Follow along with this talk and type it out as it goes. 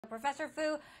Professor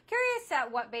Fu, curious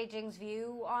what Beijing's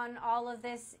view on all of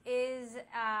this is,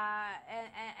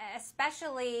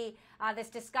 especially this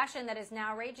discussion that is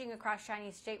now raging across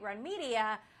Chinese state-run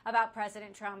media about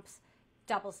President Trump's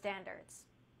double standards.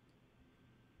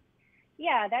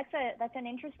 Yeah, that's an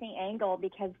interesting angle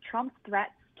because Trump's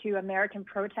threats to American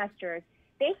protesters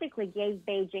basically gave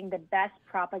Beijing the best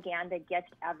propaganda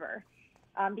gift ever.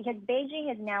 Because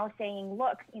Beijing is now saying,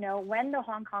 look, when the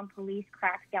Hong Kong police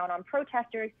cracks down on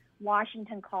protesters,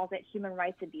 Washington calls it human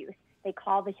rights abuse. They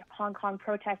call the Hong Kong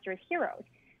protesters heroes.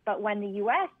 But when the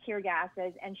U.S. tear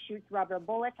gases and shoots rubber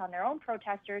bullets on their own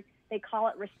protesters, they call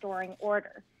it restoring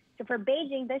order. So for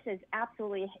Beijing, this is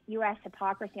absolutely U.S.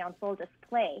 hypocrisy on full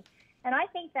display. And I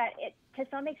think that to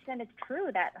some extent, it's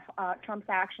true that Trump's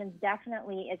actions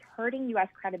definitely is hurting U.S.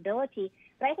 credibility,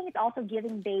 but I think it's also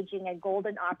giving Beijing a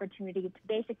golden opportunity to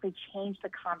basically change the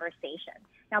conversation.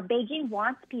 Now, Beijing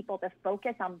wants people to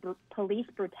focus on police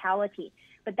brutality,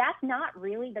 but that's not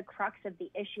really the crux of the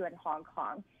issue in Hong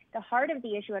Kong. The heart of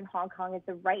the issue in Hong Kong is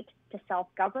the right to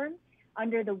self-govern.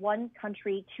 Under the one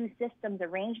country, two systems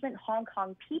arrangement, Hong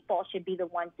Kong people should be the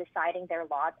ones deciding their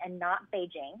laws and not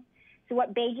Beijing. So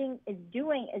what Beijing is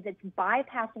doing is it's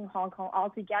bypassing Hong Kong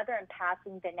altogether and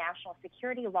passing the national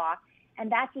security law, and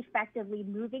that's effectively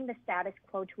moving the status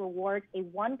quo towards a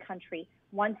one country,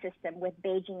 one system with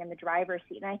Beijing in the driver's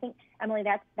seat. And I think, Emily,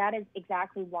 that is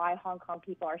exactly why Hong Kong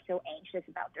people are so anxious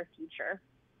about their future.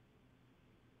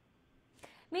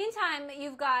 Meantime,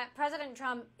 you've got President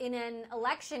Trump in an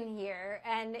election year,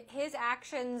 and his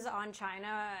actions on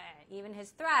China, even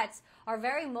his threats, are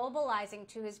very mobilizing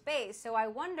to his base. So I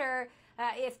wonder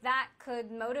if that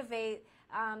could motivate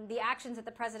the actions that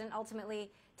the president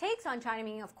ultimately takes on China. I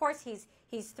mean, of course,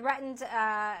 he's threatened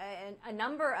a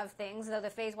number of things, though the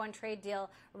Phase 1 trade deal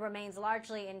remains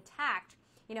largely intact.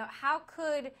 How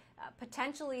could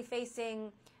potentially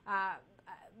facing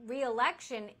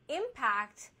re-election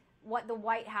impact what the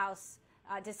White House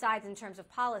decides in terms of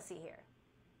policy here?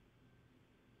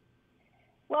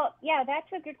 Well, yeah,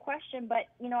 that's a good question. But,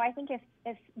 I think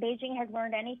if Beijing has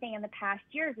learned anything in the past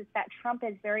years, it's that Trump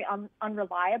is very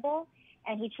unreliable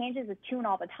and he changes his tune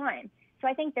all the time. So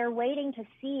I think they're waiting to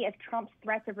see if Trump's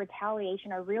threats of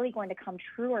retaliation are really going to come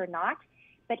true or not.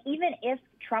 But even if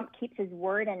Trump keeps his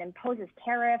word and imposes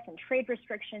tariffs and trade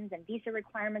restrictions and visa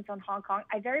requirements on Hong Kong,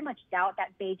 I very much doubt that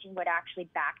Beijing would actually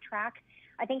backtrack.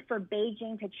 I think for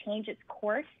Beijing to change its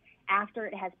course after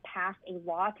it has passed a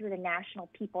law through the National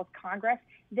People's Congress,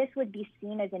 this would be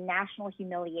seen as a national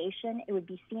humiliation. It would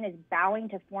be seen as bowing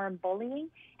to foreign bullying,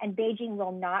 and Beijing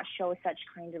will not show such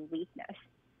kind of weakness.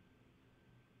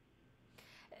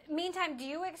 Meantime, do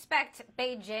you expect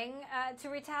Beijing to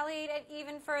retaliate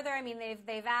even further? I mean,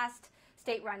 they've asked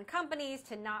state-run companies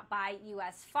to not buy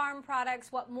U.S. farm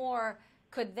products. What more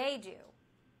could they do?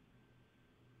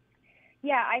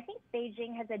 Yeah, I think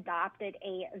Beijing has adopted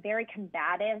a very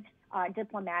combative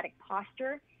diplomatic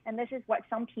posture, and this is what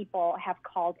some people have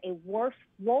called a wolf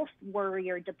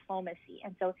warrior diplomacy.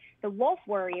 And so the wolf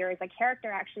warrior is a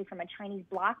character actually from a Chinese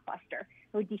blockbuster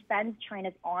who defends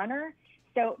China's honor.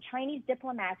 So Chinese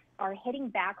diplomats are hitting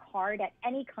back hard at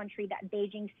any country that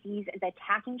Beijing sees as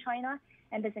attacking China,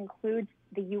 and this includes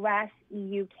the U.S.,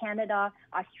 EU, Canada,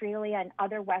 Australia, and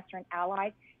other Western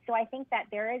allies. So I think that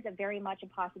there is very much a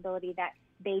possibility that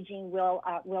Beijing will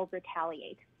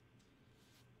retaliate.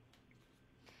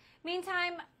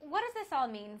 Meantime, what does this all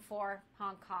mean for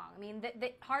Hong Kong? I mean,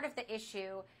 the heart of the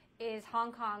issue is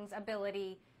Hong Kong's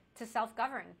ability to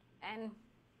self-govern, and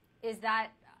is that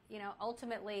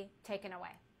ultimately taken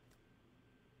away?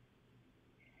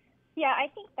 Yeah, I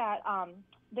think that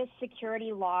this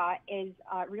security law is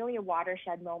really a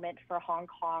watershed moment for Hong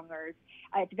Kongers.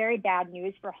 It's very bad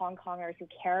news for Hong Kongers who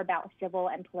care about civil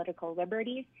and political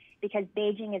liberties, because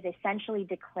Beijing is essentially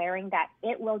declaring that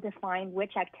it will define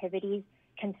which activities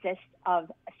consist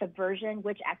of subversion,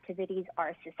 which activities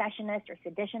are secessionist or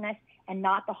seditionist, and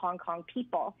not the Hong Kong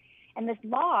people. And this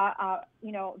law,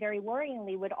 very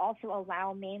worryingly, would also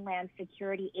allow mainland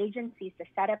security agencies to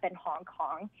set up in Hong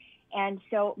Kong. And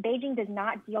so Beijing does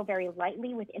not deal very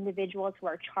lightly with individuals who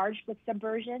are charged with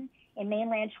subversion. In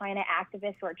mainland China,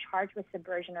 activists who are charged with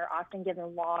subversion are often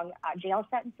given long jail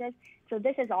sentences. So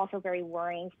this is also very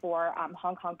worrying for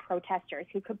Hong Kong protesters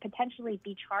who could potentially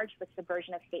be charged with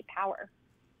subversion of state power.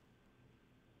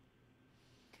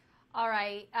 All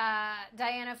right,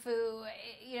 Diana Fu,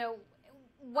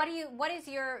 what is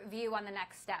your view on the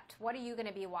next step? What are you going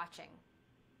to be watching?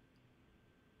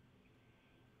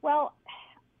 Well,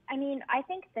 I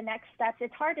think the next steps,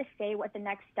 it's hard to say what the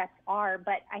next steps are,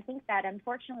 but I think that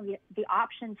unfortunately the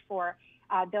options for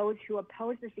those who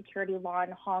oppose the security law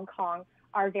in Hong Kong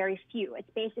are very few. It's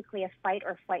basically a fight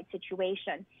or flight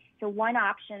situation. So one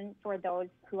option for those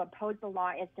who oppose the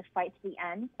law is to fight to the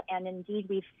end. And indeed,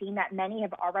 we've seen that many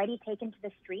have already taken to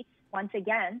the streets once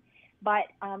again. But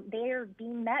they are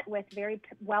being met with very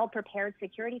well-prepared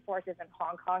security forces in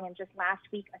Hong Kong. And just last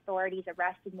week, authorities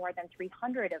arrested more than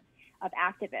 300 of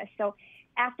activists. So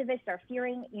activists are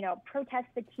fearing, protest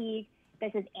fatigue.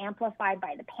 This is amplified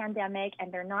by the pandemic,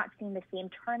 and they're not seeing the same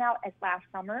turnout as last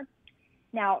summer.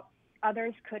 Now,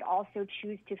 others could also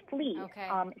choose to flee. Okay.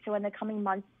 So in the coming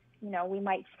months, we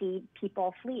might see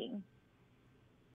people fleeing.